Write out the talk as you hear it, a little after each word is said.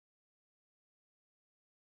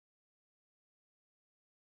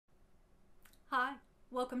Hi,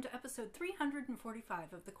 welcome to episode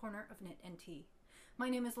 345 of the Corner of Knit and Tea. My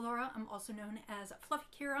name is Laura. I'm also known as Fluffy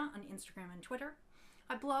Kira on Instagram and Twitter.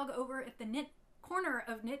 I blog over at the corner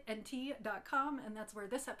of knitandtea.com, and that's where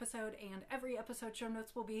this episode and every episode show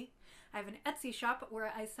notes will be. I have an Etsy shop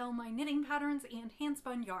where I sell my knitting patterns and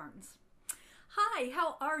handspun yarns. Hi,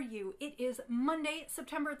 how are you? It is Monday,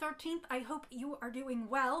 September 13th. I hope you are doing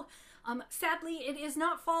well. Sadly, it is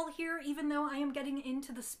not fall here, even though I am getting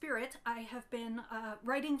into the spirit. I have been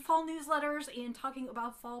writing fall newsletters and talking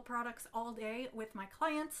about fall products all day with my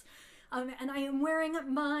clients. And I am wearing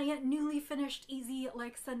my newly finished Easy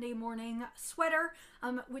Like Sunday Morning sweater,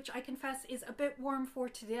 which I confess is a bit warm for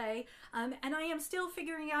today. And I am still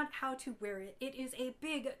figuring out how to wear it. It is a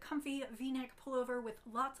big, comfy V-neck pullover with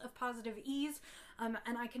lots of positive ease. And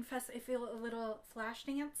I confess I feel a little flash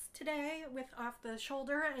dance today with off the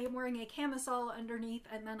shoulder. I am wearing a camisole underneath,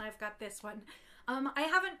 and then I've got this one. I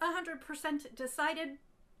haven't 100% decided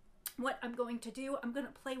what I'm going to do. I'm going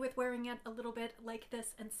to play with wearing it a little bit like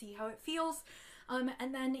this and see how it feels.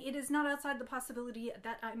 And then it is not outside the possibility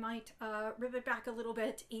that I might rip it back a little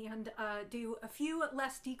bit and do a few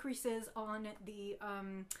less decreases on the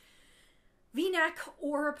V-neck,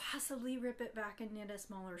 or possibly rip it back and knit a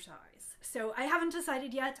smaller size. So I haven't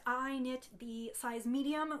decided yet. I knit the size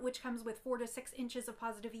medium, which comes with 4 to 6 inches of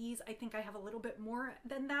positive ease. I think I have a little bit more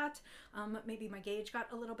than that. Maybe my gauge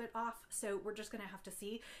got a little bit off, so we're just gonna have to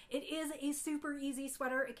see. It is a super easy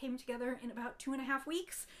sweater. It came together in about 2.5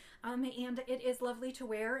 weeks. And it is lovely to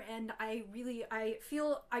wear, and I really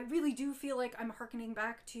do feel like I'm hearkening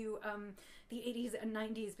back to the 80s and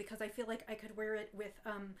 90s, because I feel like I could wear it with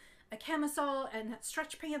a camisole and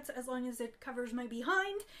stretch pants as long as it covers my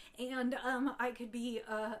behind, and I could be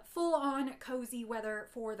full-on cozy weather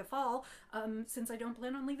for the fall, since I don't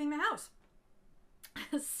plan on leaving the house.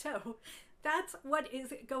 So that's what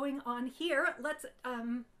is going on here. Let's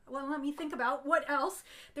well, let me think about what else.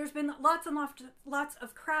 There's been lots and lots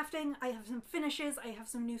of crafting. I have some finishes. I have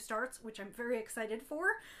some new starts, which I'm very excited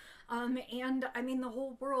for. And I mean, the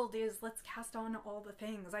whole world is, let's cast on all the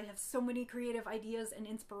things. I have so many creative ideas and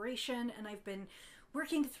inspiration, and I've been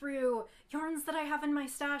working through yarns that I have in my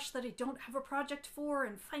stash that I don't have a project for,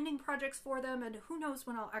 and finding projects for them, and who knows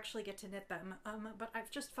when I'll actually get to knit them. But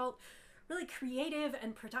I've just felt really creative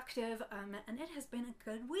and productive, and it has been a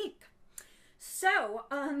good week. So,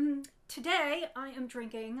 today I am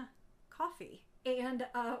drinking coffee. And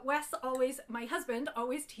my husband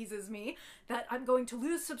always teases me that I'm going to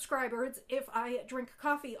lose subscribers if I drink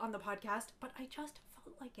coffee on the podcast, but I just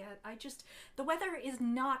felt like it. The weather is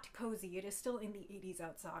not cozy. It is still in the 80s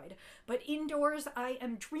outside, but indoors I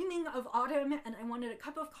am dreaming of autumn, and I wanted a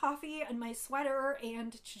cup of coffee and my sweater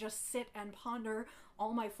and to just sit and ponder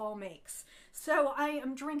all my fall makes. So I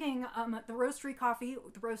am drinking the Roastery coffee.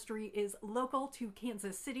 The Roastery is local to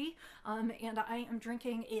Kansas City, and I am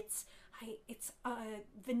drinking it's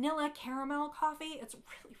vanilla caramel coffee. It's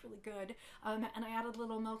really, really good. And I added a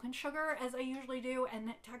little milk and sugar, as I usually do,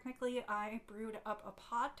 and technically I brewed up a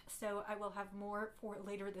pot, so I will have more for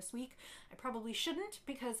later this week. I probably shouldn't,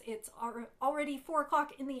 because it's already 4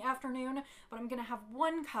 o'clock in the afternoon, but I'm gonna have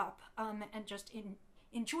 1 cup and just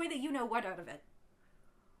enjoy the you-know-what out of it.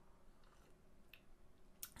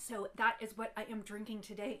 So that is what I am drinking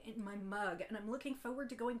today in my mug, and I'm looking forward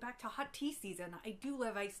to going back to hot tea season. I do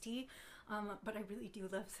love iced tea, but I really do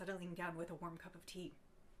love settling down with a warm cup of tea.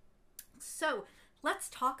 So let's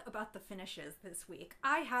talk about the finishes this week.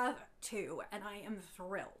 I have 2, and I am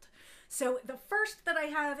thrilled. So the first that I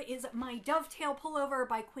have is my Dovetail pullover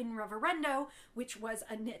by Quinn Reverendo, which was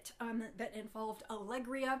a knit that involved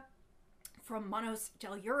Allegria from Manos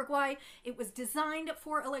del Uruguay. It was designed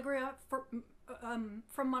for Allegria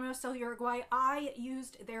from Manos del Uruguay. I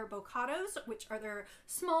used their bocados, which are their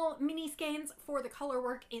small mini skeins, for the color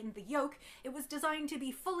work in the yoke. It was designed to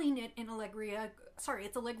be fully knit in Allegria. Sorry,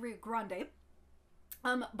 it's Allegria Grande.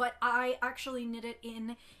 But I actually knit it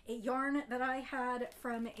in a yarn that I had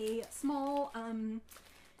from a small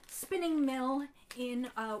spinning mill in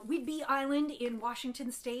Whidbey Island in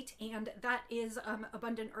Washington State, and that is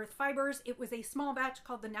Abundant Earth Fibers. It was a small batch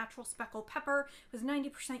called the Natural Speckle Pepper. It was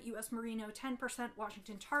 90% US Merino, 10%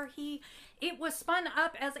 Washington Tarhee. It was spun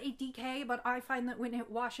up as a DK, but I find that when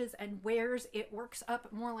it washes and wears, it works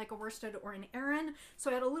up more like a worsted or an Aran.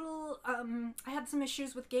 So I had a little, I had some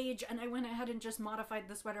issues with gauge, and I went ahead and just modified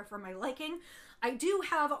the sweater for my liking. I do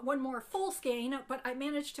have 1 more full skein, but I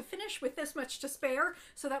managed to finish with this much to spare,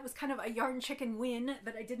 so that was kind of a yarn chicken win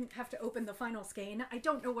that I didn't have to open the final skein. I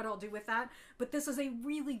don't know what I'll do with that, but this is a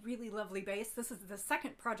really, really lovely base. This is the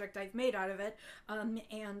 2nd project I've made out of it, and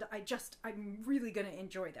I'm really gonna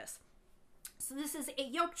enjoy this. So this is a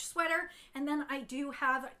yoked sweater, and then I do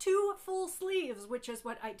have 2 full sleeves, which is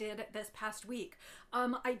what I did this past week.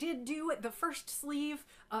 I did do the first sleeve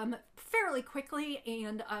fairly quickly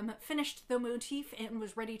and finished the motif and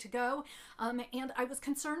was ready to go. And I was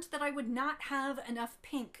concerned that I would not have enough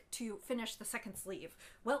pink to finish the second sleeve.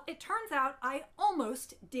 Well, it turns out I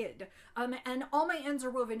almost did. And all my ends are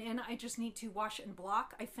woven in. I just need to wash and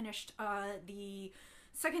block. I finished the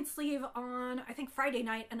second sleeve on, I think, Friday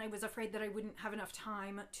night, and I was afraid that I wouldn't have enough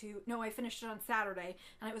time to, no, I finished it on Saturday,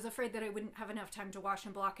 and I was afraid that I wouldn't have enough time to wash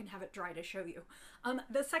and block and have it dry to show you.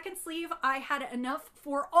 The second sleeve, I had enough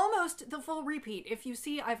for almost the full repeat. If you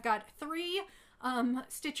see, I've got 3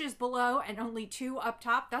 stitches below and only 2 up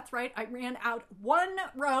top. That's right, I ran out 1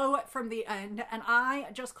 row from the end, and I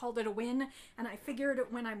just called it a win, and I figured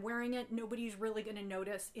when I'm wearing it, nobody's really going to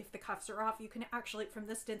notice if the cuffs are off. You can actually, from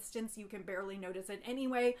this distance, you can barely notice it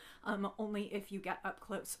anyway, only if you get up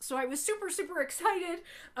close. So I was super, super excited,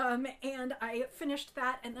 and I finished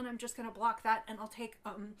that, and then I'm just going to block that, and I'll take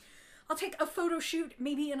a photo shoot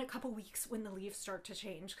maybe in a couple weeks when the leaves start to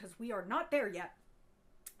change, because we are not there yet.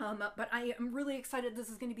 But I am really excited. This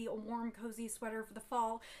is going to be a warm, cozy sweater for the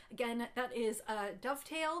fall. Again, that is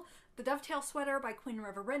Dovetail, the Dovetail sweater by Quinn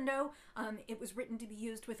Reverendo. It was written to be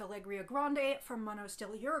used with Alegria Grande from Mano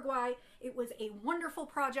Stila, Uruguay. It was a wonderful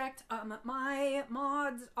project. My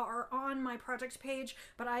mods are on my project page,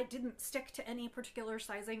 but I didn't stick to any particular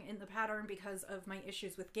sizing in the pattern because of my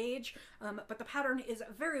issues with gauge. But the pattern is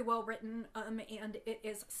very well written, and it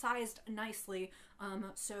is sized nicely.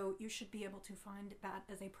 So you should be able to find that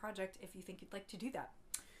as a project if you think you'd like to do that.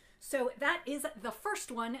 So that is the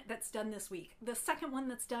first one that's done this week. The second one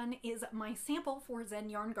that's done is my sample for Zen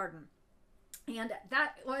Yarn Garden. And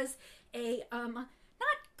that was a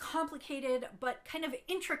not complicated but kind of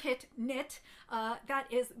intricate knit. That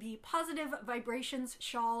is the Positive Vibrations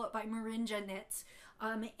shawl by Marinja Knits.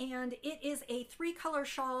 And it is a 3-color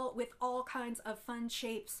shawl with all kinds of fun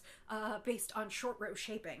shapes based on short row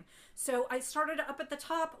shaping. So I started up at the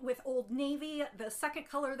top with Old Navy. The second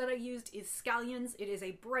color that I used is Scallions. It is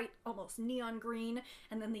a bright, almost neon green.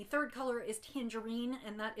 And then the third color is Tangerine,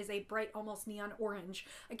 and that is a bright, almost neon orange.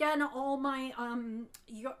 Again, all my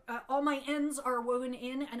ends are woven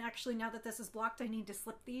in, and actually now that this is blocked, I need to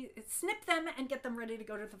snip them and get them ready to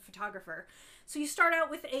go to the photographer. So you start out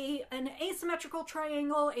with an asymmetrical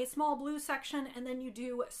triangle, a small blue section, and then you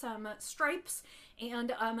do some stripes,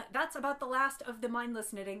 and that's about the last of the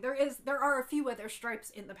mindless knitting. There are a few other stripes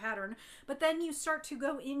in the pattern, but then you start to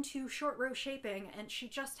go into short row shaping, and she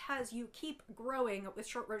just has you keep growing with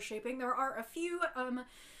short row shaping. There are a few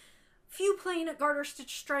plain garter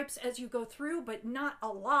stitch stripes as you go through, but not a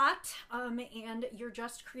lot, and you're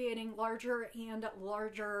just creating larger and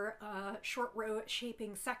larger short row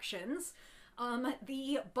shaping sections.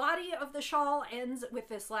 The body of the shawl ends with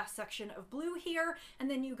this last section of blue here, and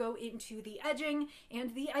then you go into the edging,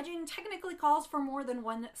 and the edging technically calls for more than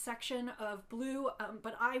 1 section of blue,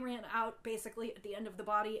 but I ran out basically at the end of the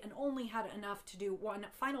body and only had enough to do 1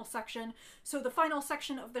 final section. So the final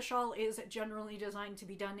section of the shawl is generally designed to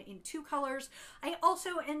be done in 2 colors. I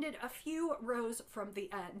also ended a few rows from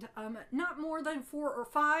the end, not more than 4 or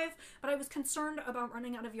 5, but I was concerned about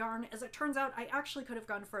running out of yarn. As it turns out, I actually could have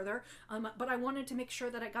gone further, but I wanted to make sure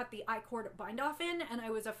that I got the I-cord bind off in, and I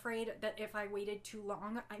was afraid that if I waited too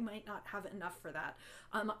long, I might not have enough for that.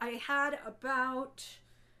 I had about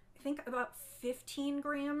 15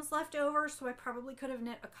 grams left over, so I probably could have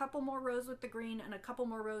knit a couple more rows with the green and a couple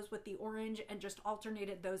more rows with the orange and just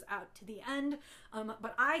alternated those out to the end.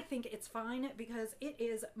 But I think it's fine because it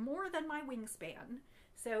is more than my wingspan.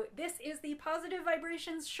 So this is the Positive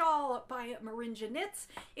Vibrations shawl by Marinja Knits.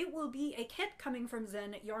 It will be a kit coming from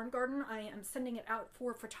Zen Yarn Garden. I am sending it out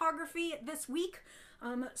for photography this week,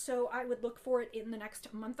 so I would look for it in the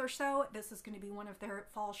next month or so. This is going to be one of their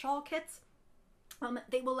fall shawl kits.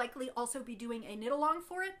 They will likely also be doing a knit along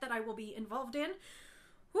for it that I will be involved in.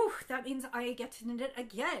 Whew, that means I get to knit it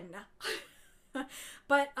again.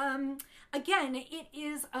 But again, it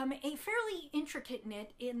is a fairly intricate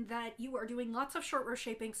knit in that you are doing lots of short row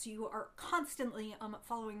shaping, so you are constantly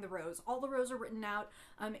following the rows. All the rows are written out.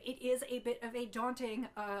 It is a bit of a daunting,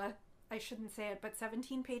 I shouldn't say it, but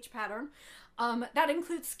 17-page pattern. That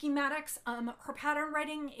includes schematics. Her pattern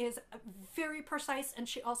writing is very precise, and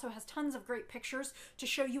she also has tons of great pictures to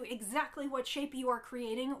show you exactly what shape you are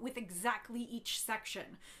creating with exactly each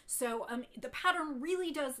section. So the pattern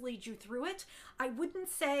really does lead you through it. I wouldn't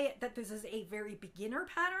say that this is a very beginner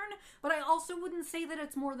pattern, but I also wouldn't say that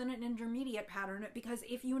it's more than an intermediate pattern, because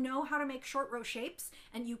if you know how to make short row shapes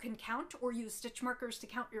and you can count or use stitch markers to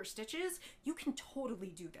count your stitches, you can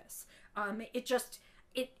totally do this. It just,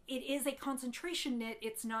 it is a concentration knit.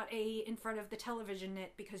 It's not a in front of the television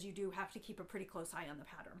knit, because you do have to keep a pretty close eye on the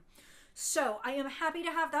pattern. So I am happy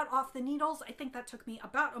to have that off the needles. I think that took me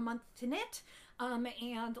about a month to knit.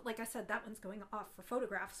 And like I said, that one's going off for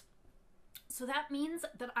photographs. So that means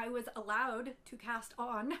that I was allowed to cast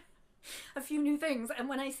on a few new things. And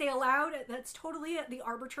when I say allowed, that's totally the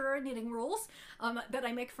arbitrary knitting rules that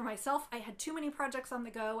I make for myself. I had too many projects on the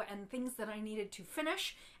go and things that I needed to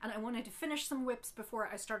finish, and I wanted to finish some whips before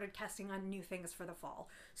I started casting on new things for the fall.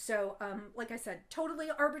 So like I said, totally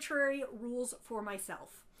arbitrary rules for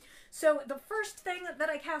myself. So the first thing that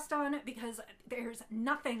I cast on, because there's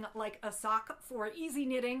nothing like a sock for easy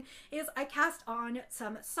knitting, is I cast on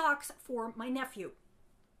some socks for my nephew.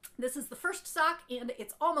 This is the first sock, and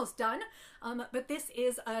it's almost done, but this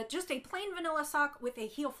is just a plain vanilla sock with a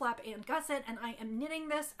heel flap and gusset, and I am knitting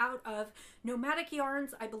this out of Nomadic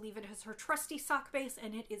Yarns. I believe it is her trusty sock base,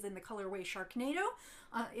 and it is in the colorway Sharknado.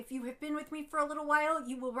 If you have been with me for a little while,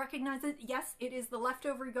 you will recognize it. Yes, it is the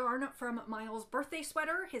leftover yarn from Miles' birthday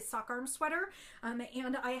sweater, his sock arm sweater,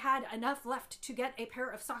 and I had enough left to get a pair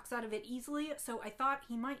of socks out of it easily, so I thought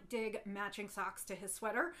he might dig matching socks to his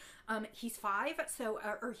sweater. He's 5, so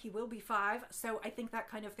or he will be 5, so I think that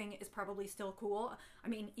kind of thing is probably still cool. I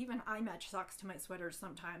mean, even I match socks to my sweaters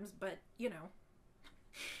sometimes, but you know.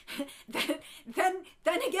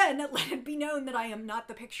 then again, let it be known that I am not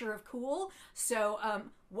the picture of cool, so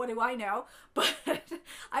what do I know? But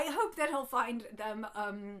I hope that he'll find them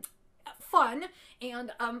fun,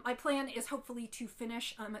 and my plan is hopefully to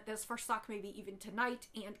finish this first sock maybe even tonight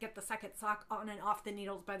and get the second sock on and off the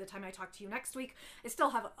needles by the time I talk to you next week. I still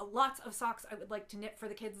have lots of socks I would like to knit for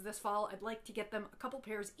the kids this fall. I'd like to get them a couple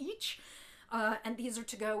pairs each, and these are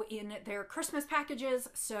to go in their Christmas packages,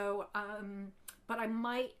 so but I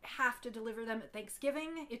might have to deliver them at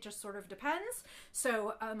Thanksgiving. It just sort of depends.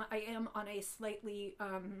 So I am on a slightly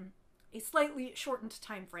shortened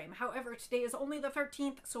time frame. However, today is only the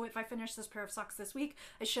 13th, so if I finish this pair of socks this week,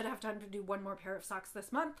 I should have time to do one more pair of socks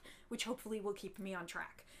this month, which hopefully will keep me on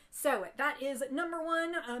track. So that is number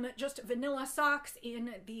 1, just vanilla socks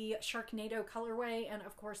in the Sharknado colorway, and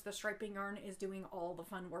of course the striping yarn is doing all the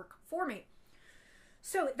fun work for me.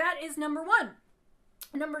 So that is number 1.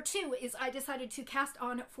 Number 2 is I decided to cast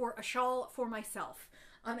on for a shawl for myself.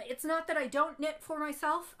 It's not that I don't knit for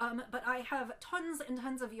myself, but I have tons and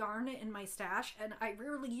tons of yarn in my stash, and I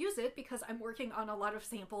rarely use it because I'm working on a lot of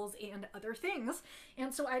samples and other things,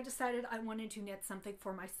 and so I decided I wanted to knit something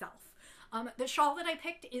for myself. The shawl that I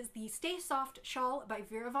picked is the Stay Soft shawl by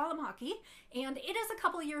Vera Valimaki, and it is a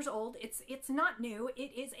couple years old. It's not new.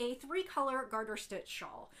 It is a 3-color garter stitch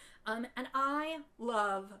shawl. And I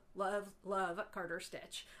love, love, love garter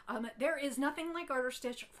stitch. There is nothing like garter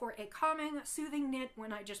stitch for a calming, soothing knit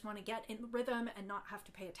when I just want to get in the rhythm and not have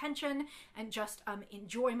to pay attention and just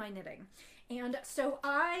enjoy my knitting. And so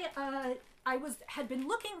I had been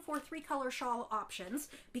looking for 3-color shawl options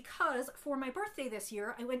because for my birthday this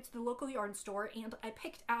year, I went to the local yarn store and I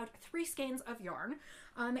picked out 3 skeins of yarn.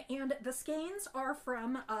 And the skeins are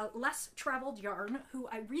from Less Traveled Yarn, who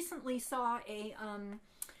I recently saw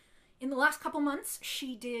in the last couple months.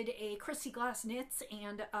 She did a Christy Glass Knits,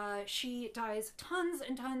 and she dyes tons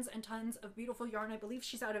and tons and tons of beautiful yarn. I believe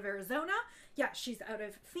she's out of Arizona. Yeah, she's out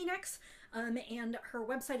of Phoenix. And her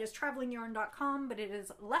website is travelingyarn.com, but it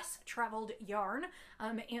is Less Traveled Yarn.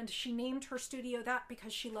 And she named her studio that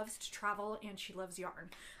because she loves to travel and she loves yarn.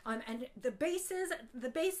 And the base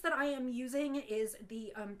that I am using is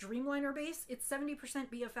the Dreamliner base. It's 70%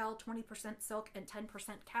 BFL, 20% silk, and 10%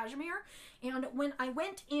 cashmere. And when I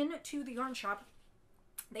went into the yarn shop,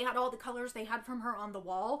 they had all the colors they had from her on the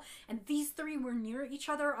wall, and these 3 were near each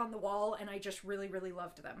other on the wall, and I just really, really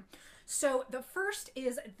loved them. So the first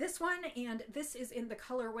is this one, and this is in the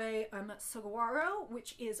colorway Saguaro,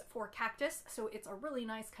 which is for cactus, so it's a really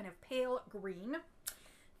nice kind of pale green.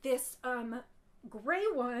 This gray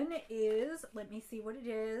one is, let me see what it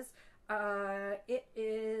is. It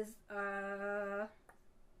is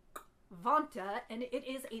Vanta, and it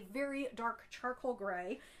is a very dark charcoal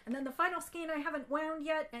gray. And then the final skein I haven't wound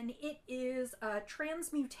yet, and it is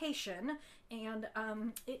Transmutation, and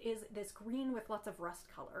it is this green with lots of rust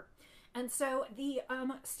color. And so the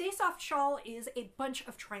Stay Soft shawl is a bunch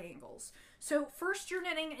of triangles. So first you're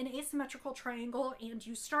knitting an asymmetrical triangle, and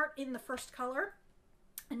you start in the first color,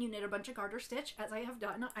 and you knit a bunch of garter stitch, as I have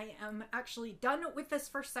done. I am actually done with this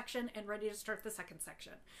first section and ready to start the second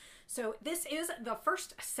section. So this is the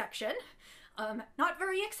first section. Not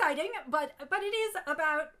very exciting, but it is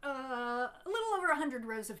about a little over 100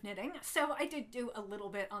 rows of knitting. So I did do a little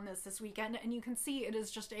bit on this weekend, and you can see it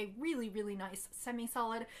is just a really, really nice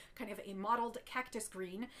semi-solid, kind of a mottled cactus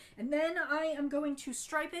green. And then I am going to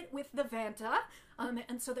stripe it with the Vanta.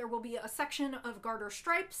 And so there will be a section of garter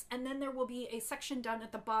stripes, and then there will be a section down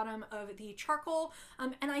at the bottom of the charcoal.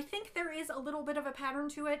 And I think there is a little bit of a pattern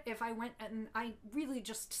to it. If I went and I really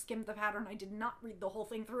just skimmed the pattern, I did not read the whole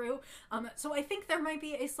thing through. So I think there might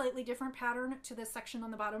be a slightly different pattern to this section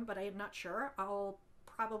on the bottom, but I am not sure. I'll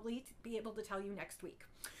probably be able to tell you next week.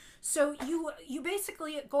 So you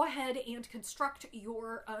basically go ahead and construct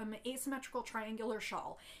your asymmetrical triangular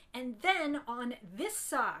shawl. And then on this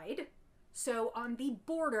side, so on the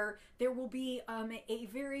border, there will be a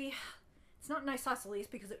very, it's not an isosceles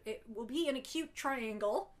because it will be an acute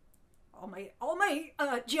triangle. All my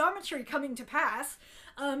geometry coming to pass.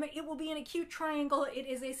 It will be an acute triangle. It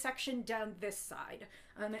is a section down this side.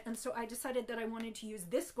 And so I decided that I wanted to use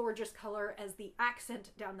this gorgeous color as the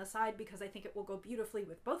accent down the side because I think it will go beautifully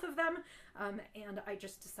with both of them. And I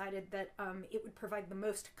just decided that it would provide the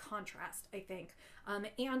most contrast, I think.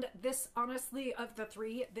 And this, honestly, of the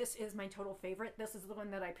three, this is my total favorite. This is the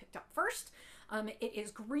one that I picked up first. It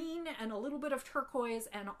is green and a little bit of turquoise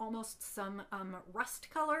and almost some rust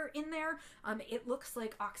color in there. It looks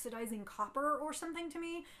like oxidizing copper or something to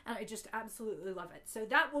me, and I just absolutely love it. So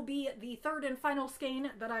that will be the third and final skein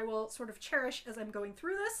that I will sort of cherish as I'm going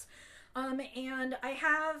through this. And I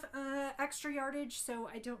have extra yardage, so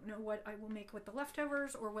I don't know what I will make with the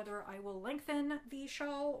leftovers or whether I will lengthen the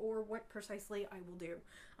shawl or what precisely I will do.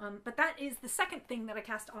 But that is the second thing that I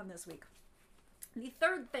cast on this week. The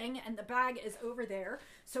third thing, and the bag is over there,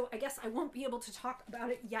 so I guess I won't be able to talk about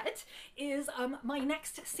it yet, is my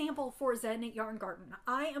next sample for Zen Yarn Garden.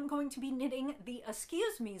 I am going to be knitting the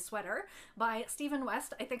Excuse Me sweater by Stephen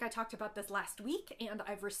West. I think I talked about this last week, and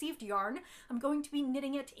I've received yarn. I'm going to be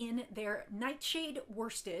knitting it in their Nightshade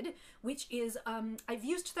Worsted, which is, I've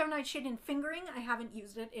used their Nightshade in fingering. I haven't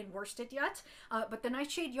used it in worsted yet, but the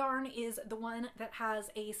Nightshade yarn is the one that has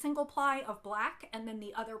a single ply of black, and then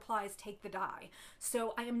the other plies take the dye.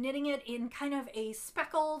 So I am knitting it in kind of a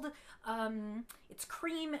speckled, it's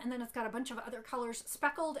cream, and then it's got a bunch of other colors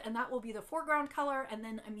speckled, and that will be the foreground color, and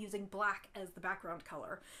then I'm using black as the background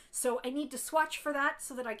color. So I need to swatch for that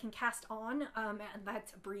so that I can cast on, and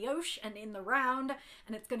that's brioche and in the round,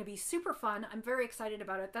 and it's going to be super fun. I'm very excited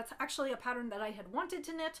about it. That's actually a pattern that I had wanted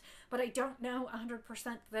to knit, but I don't know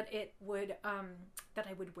 100% that it would, that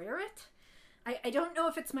I would wear it. I don't know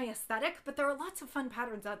if it's my aesthetic, but there are lots of fun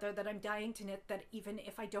patterns out there that I'm dying to knit that even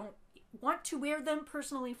if I don't want to wear them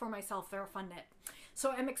personally for myself, they're a fun knit.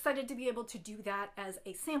 So I'm excited to be able to do that as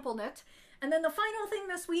a sample knit. And then the final thing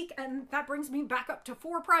this week, and that brings me back up to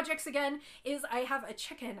 4 projects again, is I have a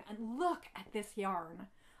chicken, and look at this yarn.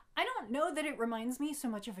 I don't know that it reminds me so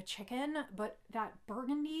much of a chicken, but that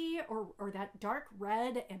burgundy or that dark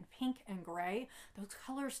red and pink and gray, those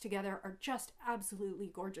colors together are just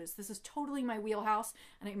absolutely gorgeous. This is totally my wheelhouse,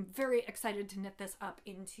 and I'm very excited to knit this up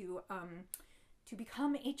into to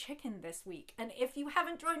become a chicken this week. And if you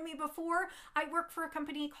haven't joined me before, I work for a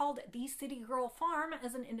company called The City Girl Farm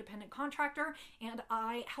as an independent contractor, and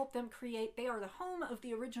I help them create, they are the home of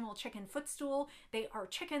the original chicken footstool. They are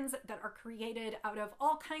chickens that are created out of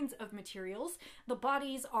all kinds of materials. The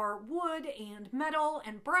bodies are wood and metal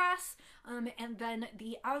and brass, and then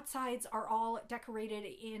the outsides are all decorated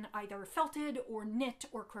in either felted or knit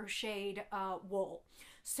or crocheted wool.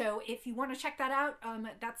 So if you want to check that out,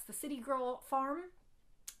 that's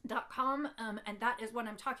thecitygirlfarm.com, and that is what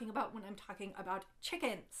I'm talking about when I'm talking about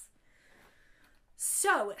chickens.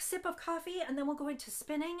 So, sip of coffee, and then we'll go into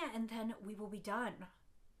spinning, and then we will be done.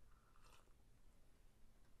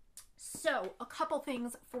 So, a couple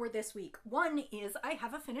things for this week. One is I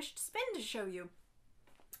have a finished spin to show you.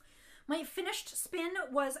 My finished spin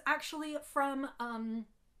was actually from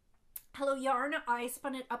Hello Yarn. I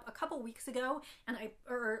spun it up a couple weeks ago, and I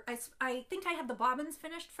think I had the bobbins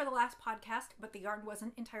finished for the last podcast, but the yarn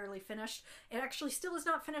wasn't entirely finished. It actually still is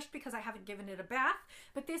not finished because I haven't given it a bath,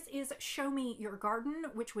 but this is Show Me Your Garden,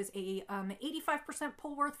 which was a 85%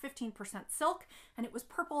 Polworth, 15% silk, and it was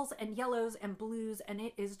purples and yellows and blues, and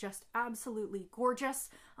it is just absolutely gorgeous.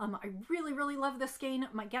 I really, really love this skein.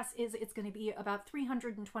 My guess is it's going to be about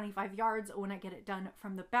 325 yards when I get it done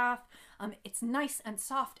from the bath. It's nice and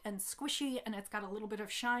soft and squishy, and it's got a little bit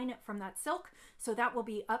of shine from that silk, so that will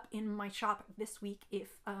be up in my shop this week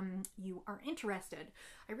if you are interested.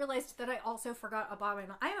 I realized that I also forgot a bobbin.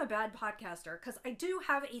 I am a bad podcaster because I do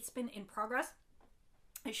have a spin in progress.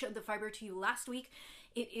 I showed the fiber to you last week,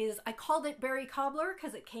 I called it Berry Cobbler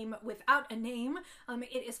because it came without a name.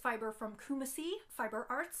 It is fiber from Kumasi Fiber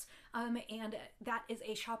Arts, and that is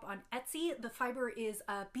a shop on Etsy. The fiber is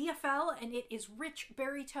BFL, and it is rich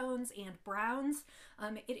berry tones and browns.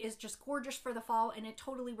 It is just gorgeous for the fall, and it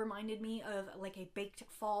totally reminded me of like a baked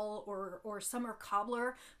fall or summer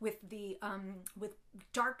cobbler with the with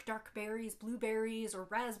dark berries, blueberries or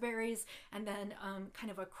raspberries, and then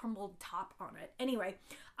kind of a crumbled top on it. Anyway,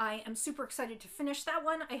 I am super excited to finish that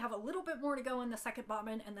one. I have a little bit more to go on the second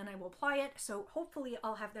bobbin, and then I will apply it, so hopefully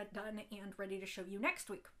I'll have that done and ready to show you next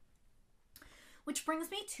week. Which brings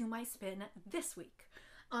me to my spin this week.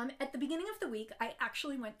 At the beginning of the week, I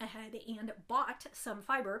actually went ahead and bought some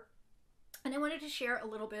fiber, and I wanted to share a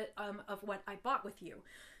little bit of what I bought with you.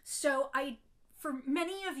 So for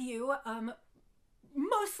many of you,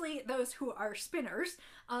 mostly those who are spinners,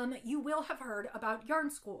 you will have heard about Yarn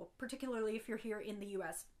School, particularly if you're here in the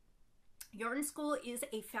US. Yarn School is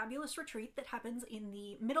a fabulous retreat that happens in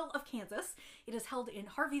the middle of Kansas. It is held in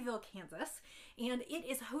Harveyville, Kansas, and it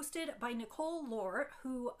is hosted by Nicole Lohr,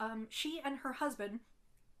 who she and her husband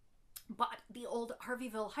bought the old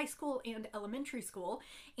Harveyville High School and Elementary School,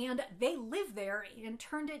 and they live there and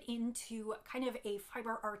turned it into kind of a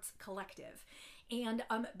fiber arts collective. And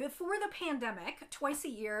before the pandemic, twice a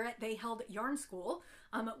year, they held Yarn School,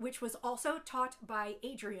 which was also taught by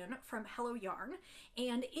Adrian from Hello Yarn.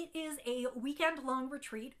 And it is a weekend-long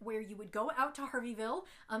retreat where you would go out to Harveyville.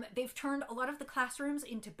 They've turned a lot of the classrooms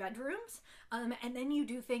into bedrooms. And then you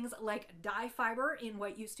do things like dye fiber in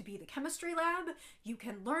what used to be the chemistry lab. You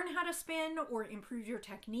can learn how to spin or improve your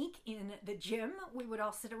technique in the gym. We would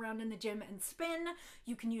all sit around in the gym and spin.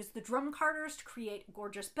 You can use the drum carders to create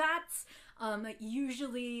gorgeous bats.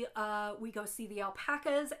 Usually we go see the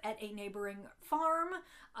alpacas at a neighboring farm.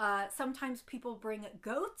 Sometimes people bring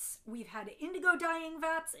goats. We've had indigo dyeing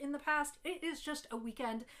vats in the past. It is just a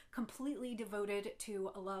weekend completely devoted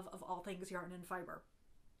to a love of all things yarn and fiber.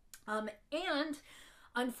 And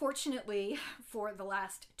unfortunately, for the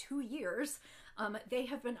last 2 years, they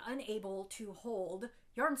have been unable to hold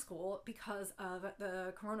Yarn School because of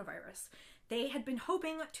the coronavirus. They had been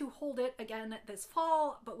hoping to hold it again this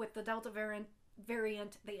fall, but with the Delta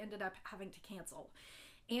variant, they ended up having to cancel.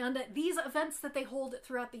 And these events that they hold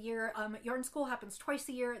throughout the year, Yarn School happens twice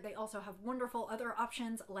a year. They also have wonderful other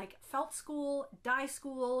options like felt school, dye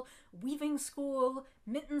school, weaving school,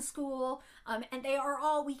 mitten school, and they are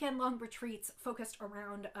all weekend-long retreats focused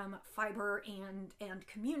around fiber and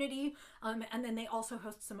community, and then they also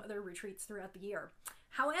host some other retreats throughout the year.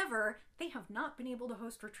 However, they have not been able to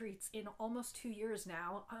host retreats in almost 2 years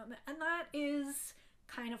now, and that is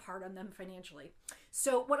kind of hard on them financially.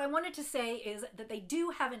 So what I wanted to say is that they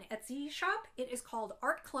do have an Etsy shop. It is called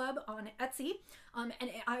Art Club on Etsy, and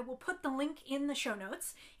I will put the link in the show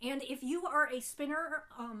notes. And if you are a spinner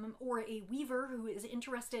or a weaver who is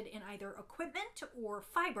interested in either equipment or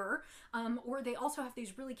fiber, or they also have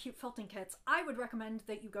these really cute felting kits, I would recommend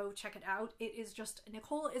that you go check it out. It is just,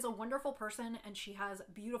 Nicole is a wonderful person and she has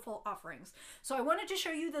beautiful offerings. So I wanted to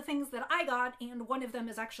show you the things that I got, and one of them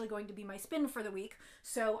is actually going to be my spin for the week.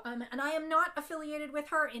 So, and I am not affiliated with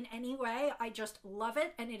her in any way. I just love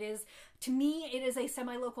it, and it is, to me, it is a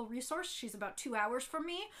semi-local resource. She's about 2 hours from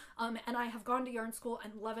me, and I have gone to Yarn School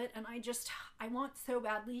and love it, and I want so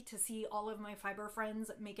badly to see all of my fiber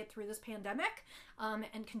friends make it through this pandemic,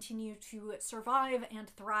 and continue to survive and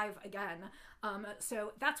thrive again.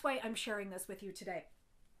 So that's why I'm sharing this with you today.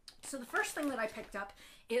 So the first thing that I picked up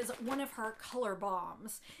is one of her color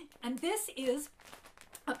bombs, and this is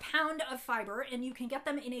a pound of fiber, and you can get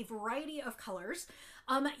them in a variety of colors.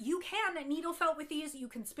 You can needle felt with these, you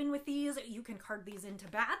can spin with these, you can card these into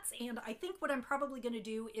bats, and I think what I'm probably going to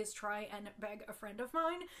do is try and beg a friend of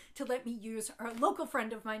mine to let me use, or a local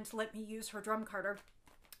friend of mine to let me use her drum carder,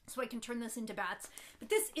 so I can turn this into bats. But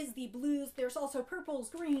this is the blues. There's also purples,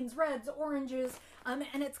 greens, reds, oranges, and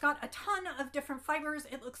it's got a ton of different fibers.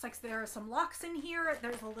 It looks like there are some locks in here.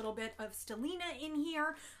 There's a little bit of stellina in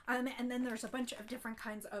here, and then there's a bunch of different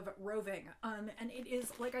kinds of roving. And it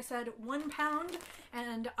is, like I said, 1 pound,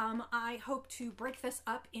 and I hope to break this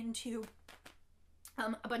up into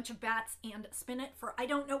a bunch of bats and spin it for I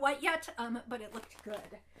don't know what yet, but it looked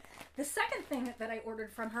good. The second thing that I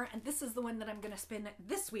ordered from her, and this is the one that I'm going to spin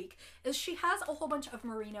this week, is she has a whole bunch of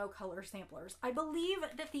merino color samplers. I believe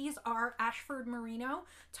that these are Ashford merino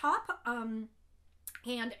top,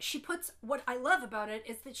 and she puts, what I love about it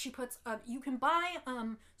is that she puts, you can buy,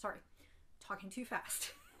 sorry, talking too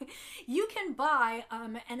fast. you can buy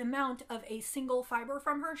an amount of a single fiber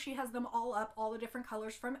from her. She has them all up, all the different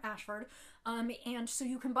colors from Ashford. And so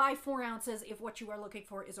you can buy 4 ounces if what you are looking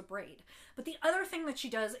for is a braid. But the other thing that she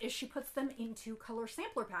does is she puts them into color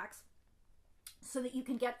sampler packs so that you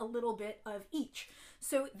can get a little bit of each.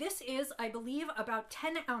 So this is, I believe, about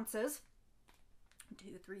 10 ounces.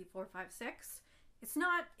 1, 2, 3, 4, 5, 6. It's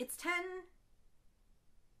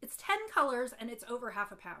 10 colors and it's over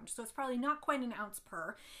half a pound. So it's probably not quite an ounce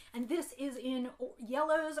per. And this is in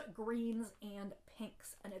yellows, greens, and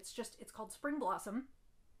pinks. And it's called Spring Blossom.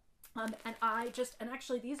 And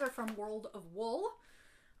actually these are from World of Wool.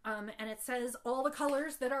 And it says all the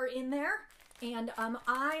colors that are in there. And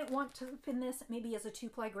I want to pin this maybe as a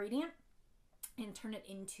 2-ply gradient and turn it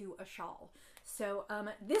into a shawl. So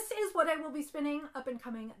this is what I will be spinning up and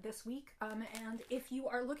coming this week. And if you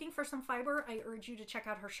are looking for some fiber, I urge you to check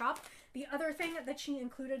out her shop. The other thing that she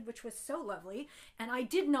included, which was so lovely, and I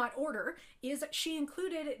did not order, is she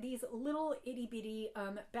included these little itty bitty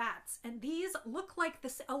bats. And these look like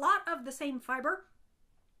a lot of the same fiber.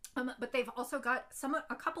 But they've also got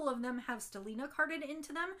a couple of them have stellina carded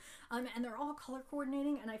into them, and they're all color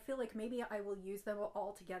coordinating, and I feel like maybe I will use them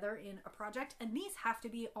all together in a project. And these have to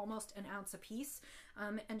be almost an ounce a piece.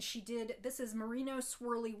 And this is Merino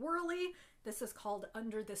Swirly Whirly. This is called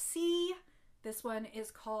Under the Sea. This one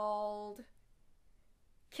is called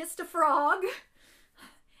Kissed a Frog.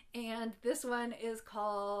 And this one is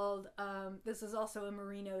called, this is also a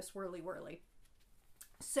Merino Swirly Whirly.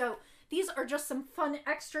 So these are just some fun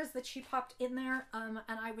extras that she popped in there, and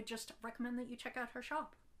I would just recommend that you check out her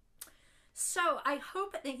shop. So I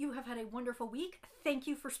hope that you have had a wonderful week. Thank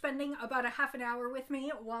you for spending about a half an hour with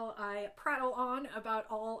me while I prattle on about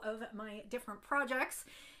all of my different projects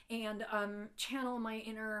and channel my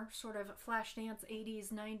inner sort of Flashdance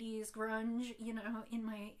 80s, 90s grunge, you know, in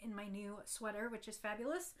my new sweater, which is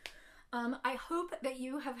fabulous. I hope that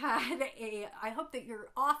you have I hope that you're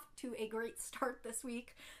off to a great start this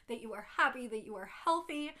week, that you are happy, that you are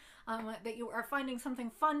healthy, that you are finding something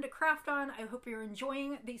fun to craft on. I hope you're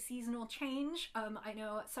enjoying the seasonal change. I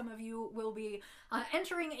know some of you will be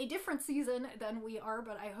entering a different season than we are,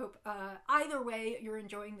 but I hope either way you're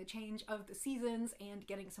enjoying the change of the seasons and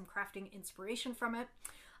getting some crafting inspiration from it.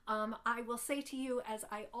 I will say to you, as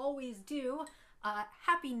I always do,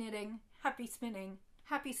 happy knitting, happy spinning,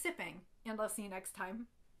 happy sipping, and I'll see you next time.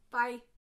 Bye.